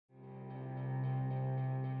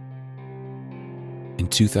In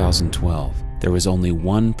 2012, there was only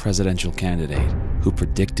one presidential candidate who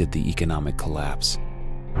predicted the economic collapse,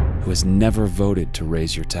 who has never voted to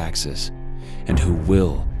raise your taxes, and who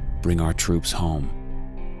will bring our troops home.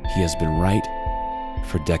 He has been right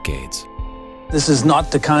for decades. This is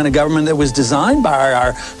not the kind of government that was designed by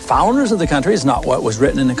our founders of the country. It's not what was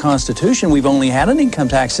written in the Constitution. We've only had an income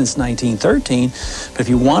tax since 1913. But if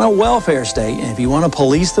you want a welfare state, and if you want to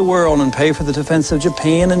police the world and pay for the defense of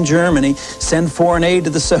Japan and Germany, send foreign aid to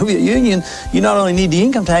the Soviet Union, you not only need the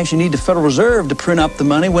income tax, you need the Federal Reserve to print up the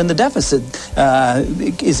money when the deficit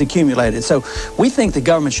is accumulated. So we think the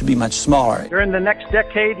government should be much smaller. During the next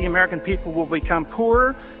decade, the American people will become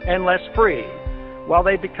poorer and less free, while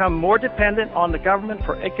they become more dependent on the government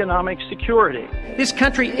for economic security. This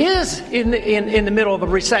country is in the middle of a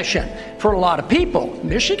recession for a lot of people.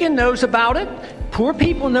 Michigan knows about it. Poor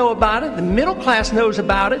people know about it. The middle class knows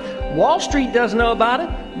about it. Wall Street doesn't know about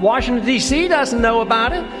it. Washington, D.C. doesn't know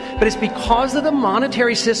about it. But it's because of the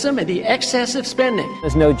monetary system and the excessive spending.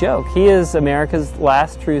 It's no joke. He is America's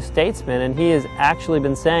last true statesman, and he has actually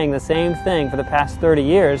been saying the same thing for the past 30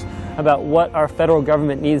 years about what our federal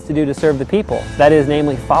government needs to do to serve the people. That is,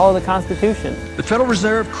 namely, follow the Constitution. The Federal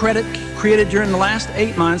Reserve credit created during the last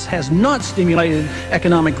 8 months has not stimulated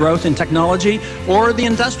economic growth in technology or the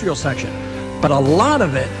industrial section. But a lot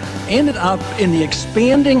of it ended up in the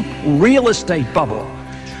expanding real estate bubble.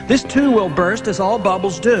 This too will burst, as all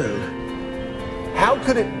bubbles do. How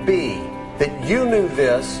could it be that you knew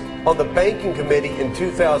this on the banking committee in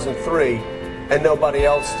 2003 and nobody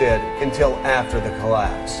else did until after the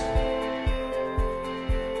collapse?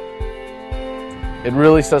 It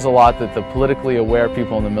really says a lot that the politically aware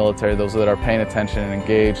people in the military, those that are paying attention and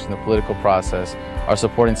engaged in the political process, are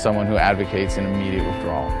supporting someone who advocates an immediate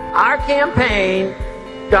withdrawal. Our campaign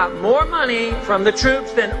got more money from the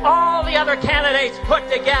troops than all the other candidates put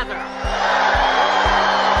together.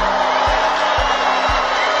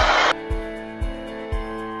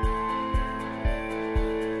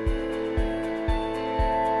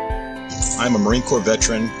 I'm a Marine Corps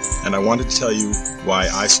veteran, and I wanted to tell you why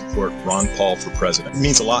I support Ron Paul for president. It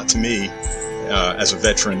means a lot to me as a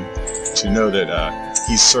veteran to know that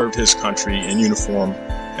he's served his country in uniform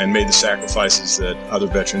and made the sacrifices that other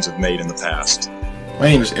veterans have made in the past. My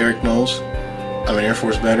name is Eric Knowles. I'm an Air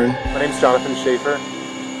Force veteran. My name is Jonathan Schaefer.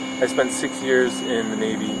 I spent 6 years in the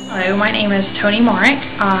Navy. Hello, my name is Tony Marek.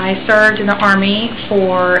 I served in the Army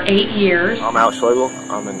for 8 years. I'm Al Schlegel.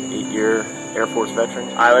 I'm an 8-year Air Force veteran.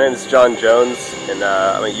 Hi, my name is John Jones, and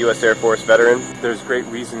I'm a U.S. Air Force veteran. There's great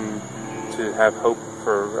reason to have hope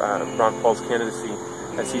for Ron Paul's candidacy,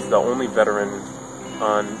 as he's the only veteran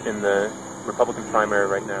in the Republican primary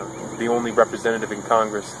right now, the only representative in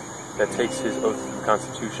Congress that takes his oath to the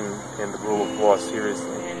Constitution and the rule of law seriously.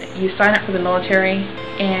 You sign up for the military,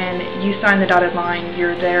 and you sign the dotted line.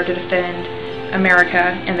 You're there to defend America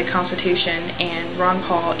and the Constitution, and Ron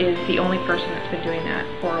Paul is the only person that's been doing that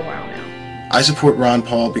for a while now. I support Ron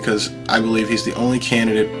Paul because I believe he's the only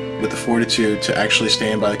candidate with the fortitude to actually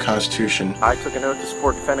stand by the Constitution. I took an oath to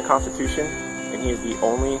support and defend the Constitution, and he is the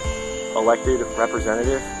only elected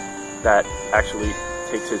representative that actually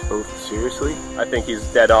takes his oath seriously. I think he's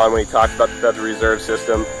dead on when he talks about the Federal Reserve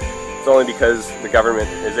System. It's only because the government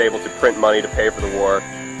is able to print money to pay for the war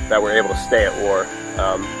that we're able to stay at war.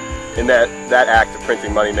 And that act of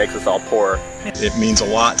printing money makes us all poor. It means a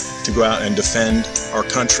lot to go out and defend our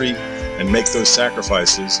country and make those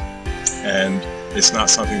sacrifices, and it's not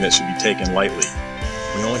something that should be taken lightly.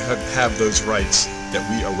 We only have those rights that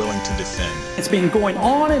we are willing to defend. It's been going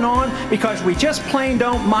on and on because we just plain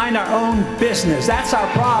don't mind our own business. That's our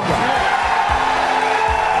problem.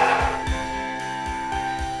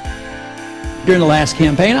 During the last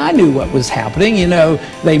campaign, I knew what was happening. You know,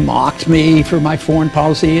 they mocked me for my foreign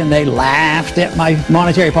policy and they laughed at my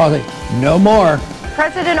monetary policy. No more.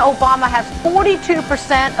 President Obama has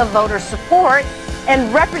 42% of voter support,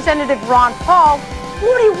 and Representative Ron Paul,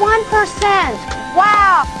 41%.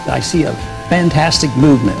 Wow! I see a fantastic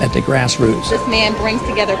movement at the grassroots. This man brings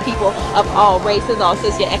together people of all races, all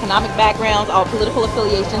socioeconomic backgrounds, all political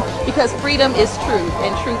affiliations, because freedom is truth,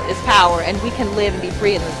 and truth is power, and we can live and be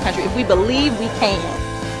free in this country if we believe we can.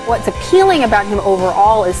 What's appealing about him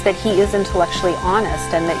overall is that he is intellectually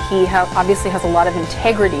honest and that he obviously has a lot of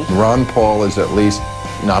integrity. Ron Paul is at least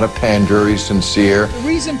not a pander, he's sincere. The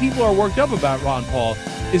reason people are worked up about Ron Paul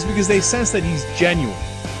is because they sense that he's genuine.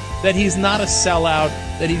 that he's not a sellout,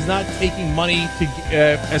 that he's not taking money to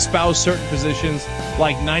espouse certain positions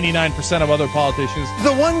like 99% of other politicians.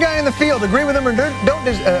 The one guy in the field, agree with him or don't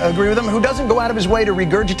agree with him, who doesn't go out of his way to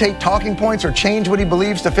regurgitate talking points or change what he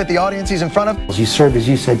believes to fit the audience he's in front of. You served, as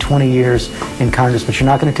you said, 20 years in Congress, but you're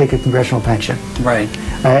not going to take a congressional pension. Right.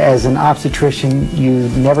 As an obstetrician, you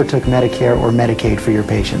never took Medicare or Medicaid for your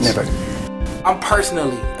patients. Never. I'm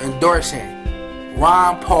personally endorsing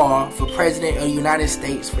Ron Paul for President of the United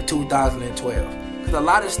States for 2012. Because a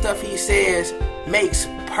lot of stuff he says makes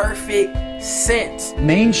perfect sense.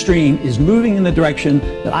 Mainstream is moving in the direction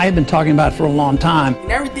that I have been talking about for a long time.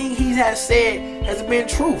 And everything he has said has been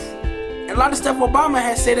truth. And a lot of stuff Obama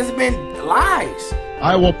has said has been lies.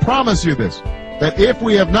 I will promise you this, that if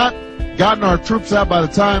we have not gotten our troops out by the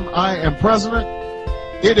time I am president,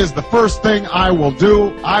 it is the first thing I will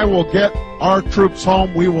do. I will get our troops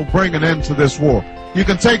home. We will bring an end to this war. You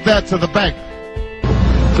can take that to the bank.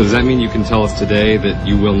 So does that mean you can tell us today that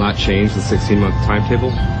you will not change the 16-month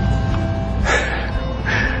timetable?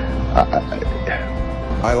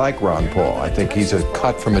 I like Ron Paul. I think he's a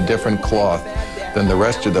cut from a different cloth than the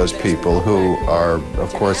rest of those people who are,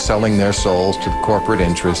 of course, selling their souls to the corporate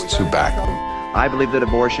interests who back them. I believe that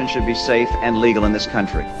abortion should be safe and legal in this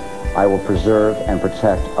country. I will preserve and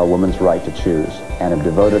protect a woman's right to choose, and am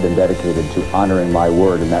devoted and dedicated to honoring my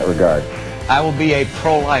word in that regard. I will be a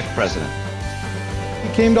pro-life president.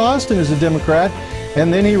 He came to Austin as a Democrat,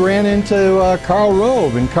 and then he ran into Karl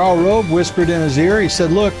Rove, and Karl Rove whispered in his ear, he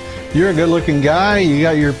said, look, you're a good-looking guy,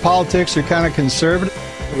 your politics are kind of conservative.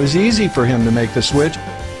 It was easy for him to make the switch.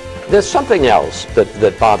 There's something else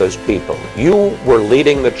that bothers people. You were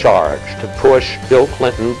leading the charge to push Bill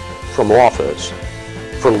Clinton from office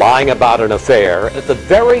for lying about an affair. At the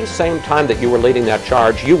very same time that you were leading that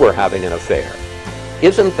charge, you were having an affair.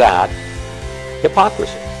 Isn't that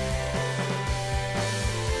hypocrisy?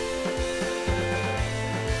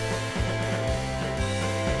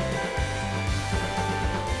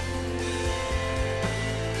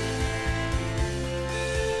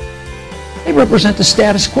 They represent the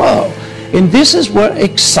status quo. And this is what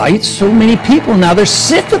excites so many people now. They're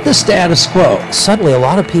sick of the status quo. Suddenly, a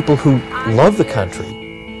lot of people who love the country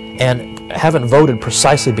and haven't voted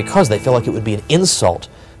precisely because they feel like it would be an insult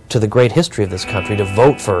to the great history of this country to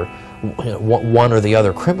vote for one or the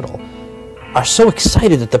other criminal, are so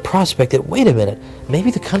excited at the prospect that, wait a minute,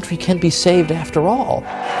 maybe the country can be saved after all.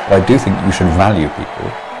 I do think you should value people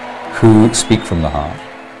who speak from the heart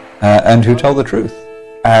and who tell the truth.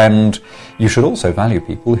 And you should also value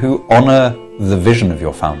people who honor the vision of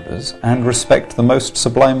your founders and respect the most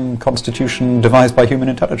sublime constitution devised by human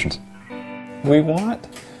intelligence. We want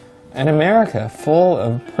an America full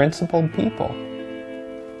of principled people,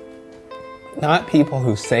 not people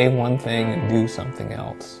who say one thing and do something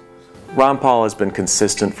else. Ron Paul has been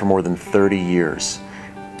consistent for more than 30 years,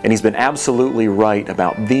 and he's been absolutely right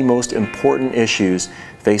about the most important issues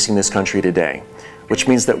facing this country today, which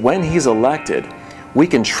means that when he's elected, we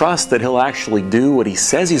can trust that he'll actually do what he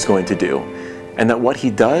says he's going to do, and that what he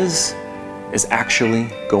does is actually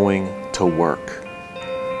going to work.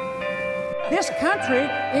 This country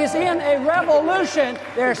is in a revolution.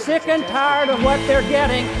 They're sick and tired of what they're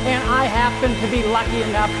getting, and I happen to be lucky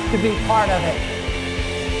enough to be part of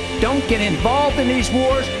it. Don't get involved in these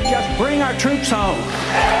wars. Just bring our troops home.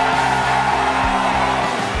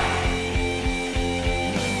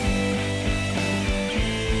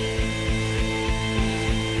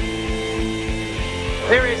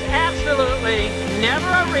 There is absolutely never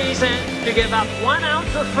a reason to give up 1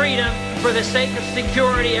 ounce of freedom for the sake of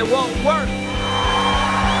security. It won't work.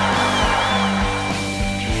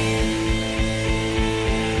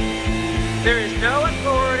 There is no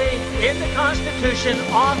authority in the Constitution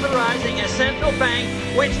authorizing a central bank,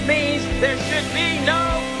 which means there should be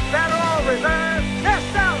no Federal Reserve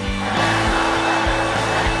System.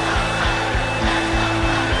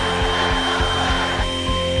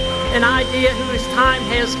 An idea whose time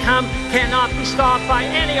has come cannot be stopped by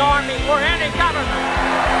any army or any government.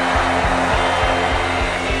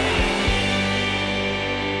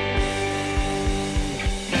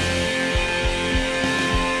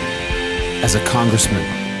 As a congressman,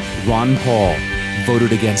 Ron Paul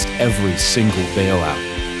voted against every single bailout.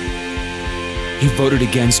 He voted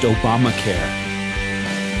against Obamacare.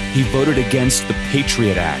 He voted against the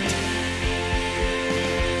Patriot Act.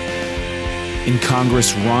 In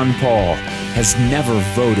Congress, Ron Paul has never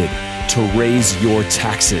voted to raise your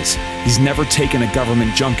taxes. He's never taken a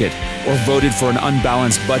government junket or voted for an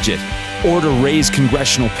unbalanced budget or to raise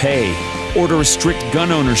congressional pay or to restrict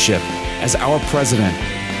gun ownership. As our president,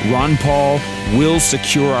 Ron Paul will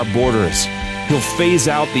secure our borders. He'll phase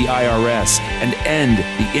out the IRS and end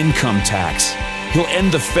the income tax. He'll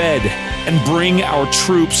end the Fed and bring our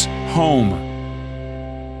troops home.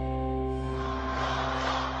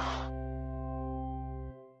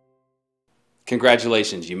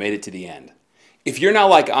 Congratulations, you made it to the end. If you're now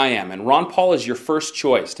like I am and Ron Paul is your first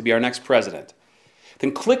choice to be our next president,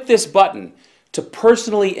 then click this button to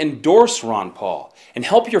personally endorse Ron Paul and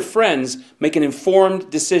help your friends make an informed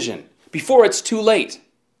decision before it's too late.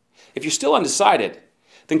 If you're still undecided,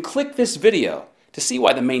 then click this video to see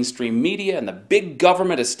why the mainstream media and the big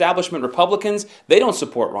government establishment Republicans, they don't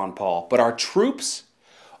support Ron Paul, but our troops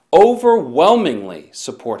overwhelmingly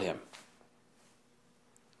support him.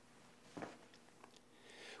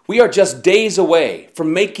 We are just days away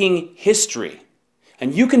from making history,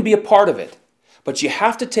 and you can be a part of it, but you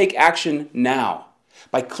have to take action now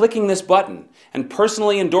by clicking this button and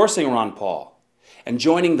personally endorsing Ron Paul and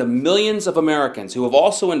joining the millions of Americans who have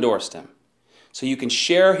also endorsed him so you can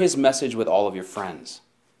share his message with all of your friends.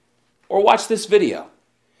 Or watch this video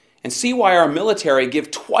and see why our military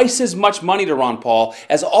give twice as much money to Ron Paul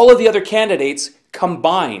as all of the other candidates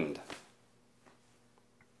combined.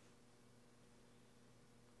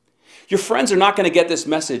 Your friends are not going to get this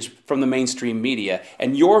message from the mainstream media,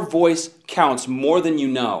 and your voice counts more than you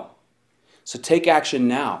know. So take action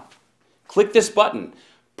now. Click this button,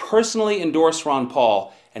 personally endorse Ron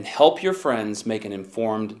Paul, and help your friends make an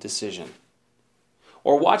informed decision.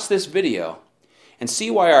 Or watch this video and see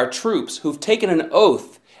why our troops who've taken an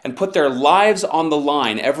oath and put their lives on the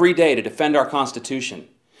line every day to defend our Constitution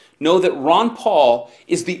know that Ron Paul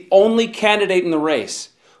is the only candidate in the race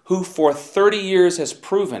who for 30 years has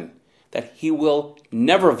proven that he will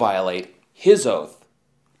never violate his oath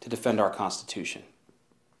to defend our Constitution.